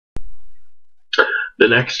The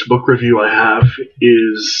next book review I have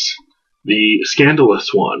is the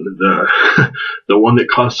scandalous one, the the one that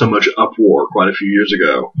caused so much uproar quite a few years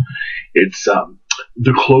ago. It's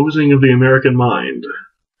The Closing of the American Mind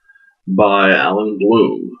by Allan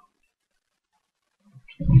Bloom.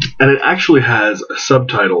 And it actually has a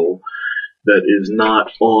subtitle that is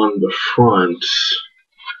not on the front.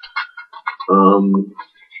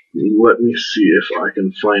 Let me see if I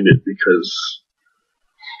can find it, because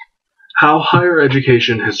How Higher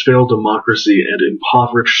Education Has Failed Democracy and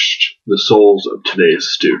Impoverished the Souls of Today's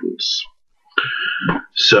Students.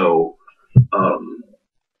 So,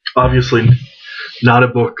 obviously not a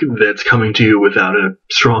book that's coming to you without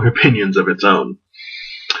strong opinions of its own.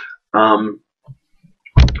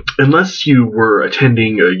 Unless you were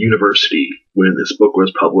attending a university when this book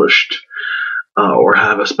was published, or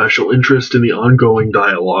have a special interest in the ongoing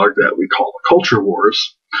dialogue that we call the culture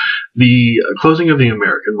wars, The Closing of the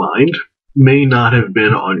American Mind may not have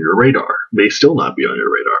been on your radar, may still not be on your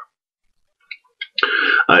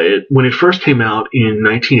radar. When it first came out in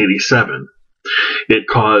 1987, it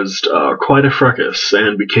caused quite a fracas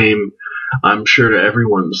and became, I'm sure to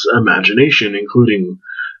everyone's imagination, including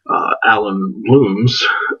Allan Bloom's,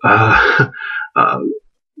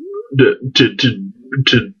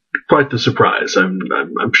 to quite the surprise.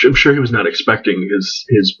 I'm sure he was not expecting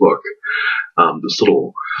his book, this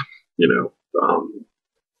little,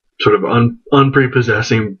 sort of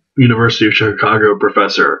unprepossessing University of Chicago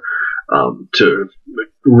professor, to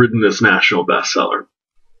written this national bestseller.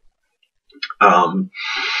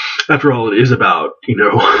 After all, it is about,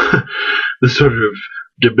 the sort of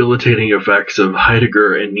debilitating effects of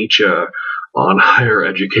Heidegger and Nietzsche on higher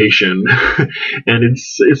education. And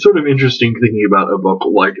it's sort of interesting thinking about a book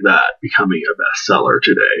like that becoming a bestseller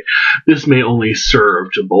today. This may only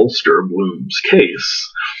serve to bolster Bloom's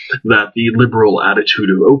case that the liberal attitude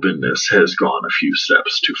of openness has gone a few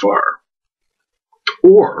steps too far.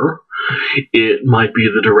 Or it might be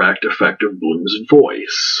the direct effect of Bloom's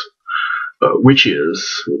voice, which is,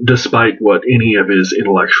 despite what any of his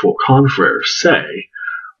intellectual confreres say,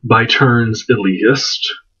 by turns elitist,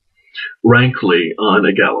 rankly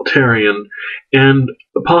unegalitarian, and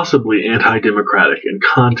possibly anti-democratic in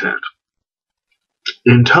content.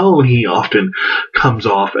 In tone, he often comes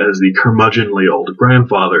off as the curmudgeonly old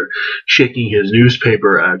grandfather shaking his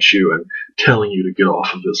newspaper at you and telling you to get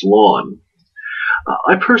off of his lawn.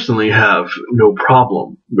 I personally have no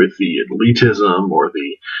problem with the elitism or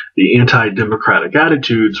the anti-democratic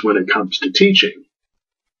attitudes when it comes to teaching.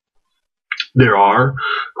 There are,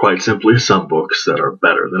 quite simply, some books that are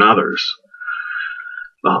better than others.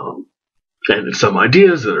 And some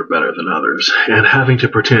ideas that are better than others. And having to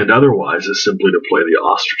pretend otherwise is simply to play the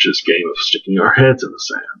ostrich's game of sticking our heads in the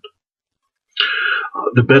sand.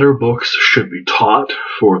 The better books should be taught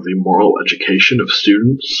for the moral education of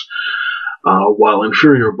students, while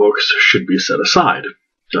inferior books should be set aside,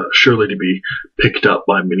 surely to be picked up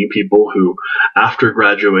by many people who, after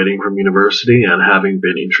graduating from university and having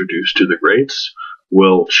been introduced to the greats,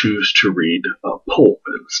 will choose to read pulp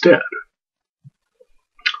instead.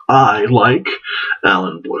 I, like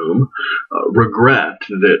Allan Bloom, regret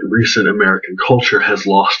that recent American culture has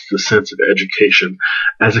lost the sense of education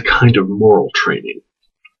as a kind of moral training.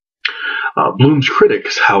 Bloom's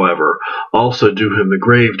critics, however, also do him the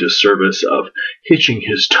grave disservice of hitching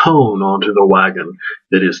his tone onto the wagon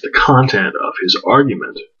that is the content of his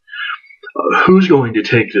argument. Who's going to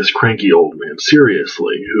take this cranky old man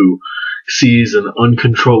seriously, who sees an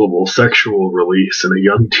uncontrollable sexual release in a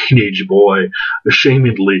young teenage boy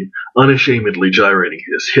unashamedly gyrating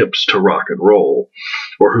his hips to rock and roll,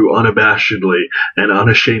 or who unabashedly and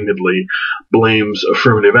unashamedly blames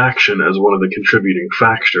affirmative action as one of the contributing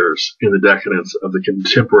factors in the decadence of the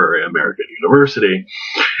contemporary American university,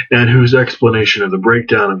 and whose explanation of the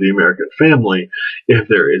breakdown of the American family, if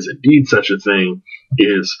there is indeed such a thing,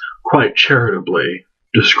 is quite charitably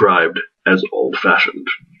described as old-fashioned.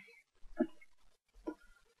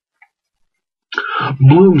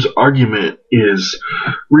 Bloom's argument is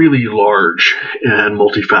really large and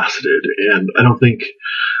multifaceted, and I don't think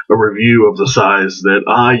a review of the size that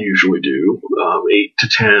I usually do, 8 to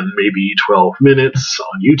 10, maybe 12 minutes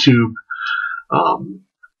on YouTube,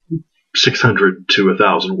 600 to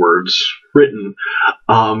 1,000 words written,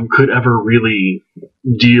 could ever really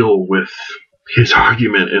deal with his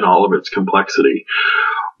argument in all of its complexity.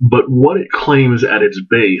 But what it claims at its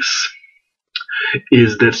base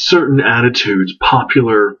is that certain attitudes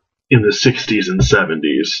popular in the 60s and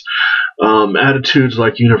 70s, attitudes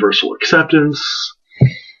like universal acceptance,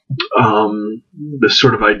 this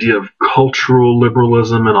sort of idea of cultural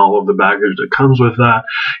liberalism and all of the baggage that comes with that,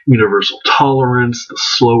 universal tolerance, the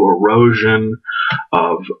slow erosion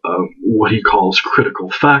of what he calls critical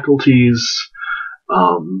faculties,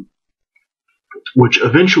 which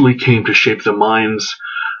eventually came to shape the minds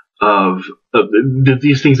of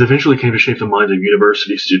these things eventually came to shape the minds of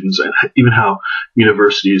university students and even how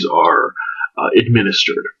universities are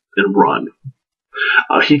administered and run.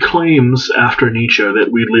 He claims, after Nietzsche,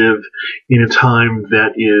 that we live in a time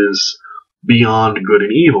that is beyond good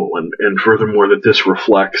and evil, and furthermore that this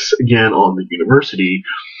reflects, again, on the university.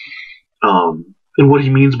 And what he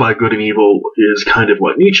means by good and evil is kind of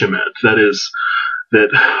what Nietzsche meant. That is,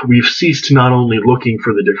 that we've ceased not only looking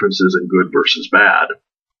for the differences in good versus bad.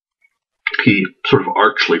 He sort of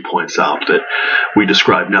archly points out that we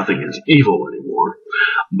describe nothing as evil anymore,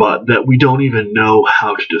 but that we don't even know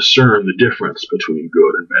how to discern the difference between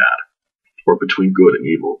good and bad, or between good and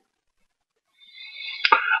evil.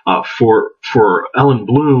 For Allan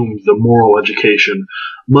Bloom, the moral education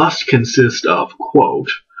must consist of, quote,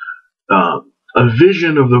 a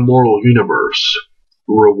vision of the moral universe,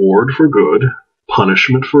 reward for good,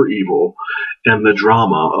 punishment for evil, and the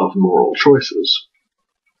drama of moral choices.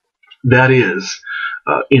 That is,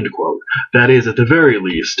 end quote, that is, at the very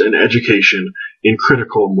least, an education in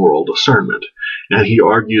critical moral discernment, and he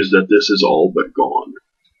argues that this is all but gone.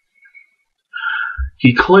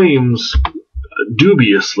 He claims,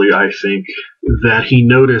 dubiously, I think, that he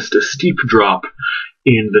noticed a steep drop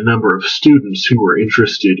in the number of students who were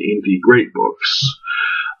interested in the great books,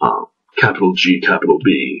 capital G, capital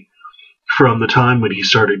B, from the time when he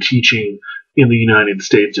started teaching in the United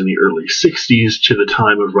States in the early 60s to the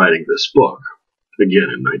time of writing this book, again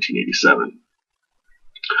in 1987.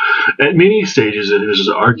 At many stages in his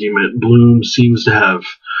argument, Bloom seems to have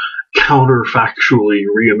counterfactually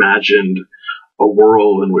reimagined a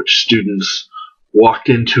world in which students walked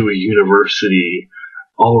into a university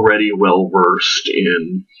already well-versed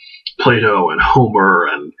in Plato and Homer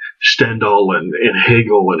and Stendhal and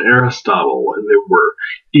Hegel and Aristotle, and they were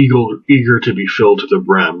eager to be filled to the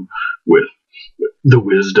brim with the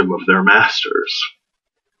wisdom of their masters,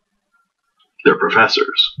 their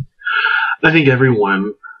professors. I think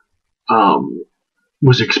everyone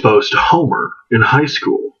was exposed to Homer in high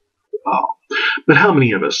school, but how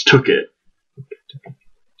many of us took it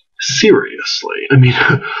seriously? I mean,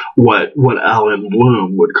 what Allan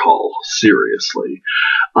Bloom would call seriously.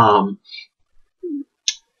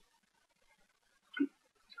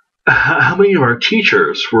 How many of our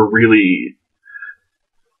teachers were really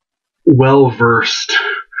well versed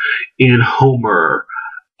in Homer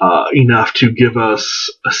enough to give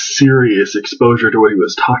us a serious exposure to what he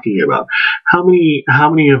was talking about? How many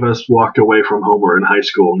of us walked away from Homer in high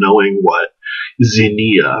school knowing what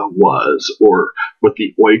Xenia was or what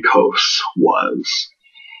the oikos was?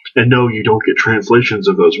 And no, you don't get translations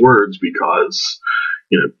of those words because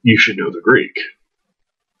you should know the Greek,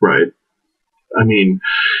 right? I mean,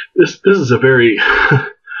 this is a very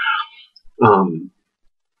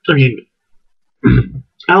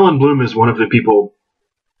Allan Bloom is one of the people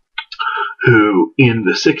who, in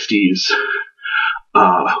the 60s,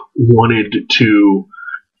 voted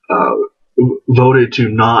to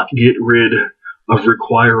not get rid of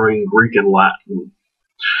requiring Greek and Latin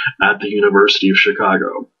at the University of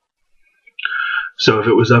Chicago. So if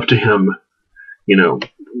it was up to him,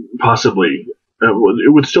 possibly,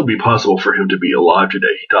 it would still be possible for him to be alive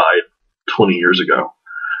today. He died 20 years ago.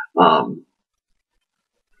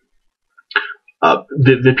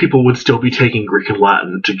 That people would still be taking Greek and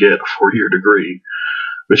Latin to get a 4-year degree,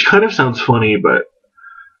 which kind of sounds funny, but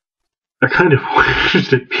I kind of wish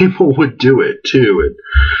that people would do it too.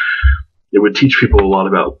 It would teach people a lot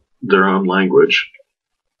about their own language.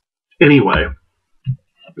 Anyway,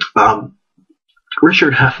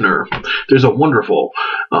 Richard Heffner, there's a wonderful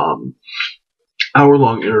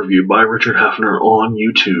hour-long interview by Richard Heffner on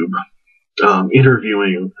YouTube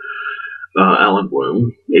interviewing Allan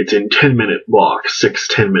Bloom. It's in 10-minute blocks, 6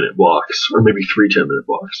 10-minute blocks, or maybe 3 10-minute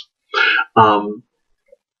blocks.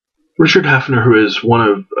 Richard Heffner, who is one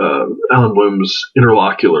of Allan Bloom's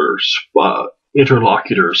interlocutors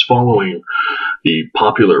following the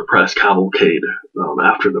popular press cavalcade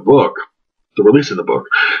after the release of the book,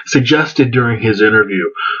 suggested during his interview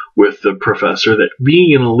with the professor that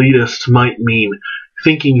being an elitist might mean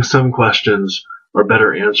thinking some questions are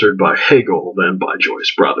better answered by Hegel than by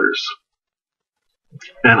Joyce Brothers.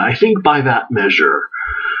 And I think by that measure,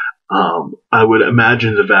 I would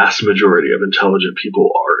imagine the vast majority of intelligent people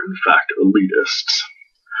are, in fact, elitists.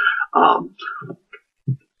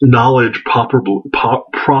 Knowledge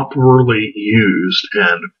properly used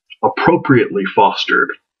and appropriately fostered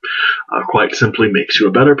quite simply makes you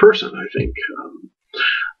a better person, I think.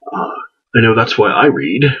 I know that's why I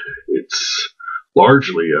read. It's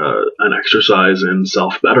largely an exercise in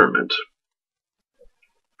self-betterment.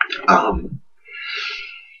 I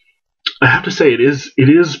have to say it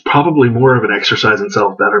is probably more of an exercise in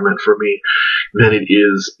self-betterment for me than it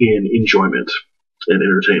is in enjoyment and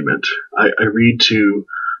entertainment. I read to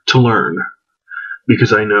learn,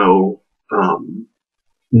 because I know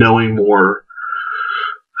knowing more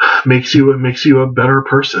makes you a better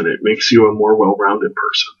person. It makes you a more well-rounded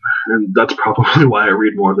person, and that's probably why I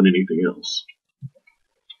read more than anything else.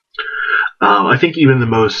 I think even the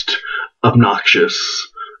most obnoxious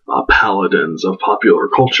paladins of popular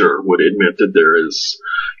culture would admit that there is,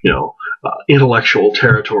 intellectual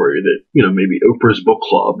territory that, maybe Oprah's book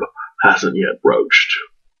club hasn't yet broached.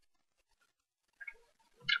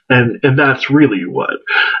 And that's really what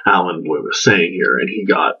Allan Bloom is saying here, and he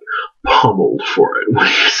got pummeled for it when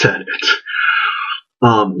he said it.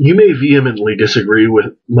 You may vehemently disagree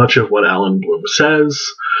with much of what Allan Bloom says,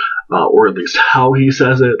 or at least how he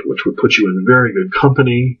says it, which would put you in very good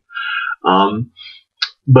company.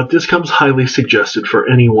 But this comes highly suggested for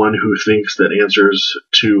anyone who thinks that answers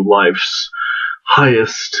to life's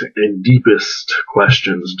highest and deepest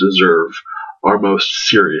questions deserve our most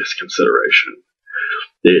serious consideration.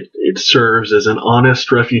 It serves as an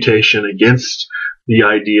honest refutation against the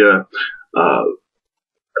idea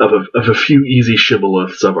of a few easy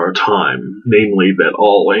shibboleths of our time, namely that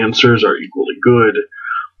all answers are equally good,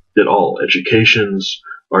 that all educations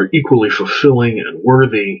are equally fulfilling and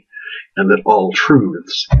worthy, and that all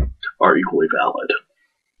truths are equally valid.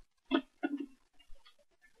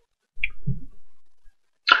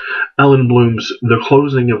 Allan Bloom's The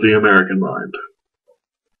Closing of the American Mind.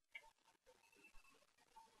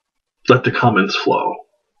 Let the comments flow.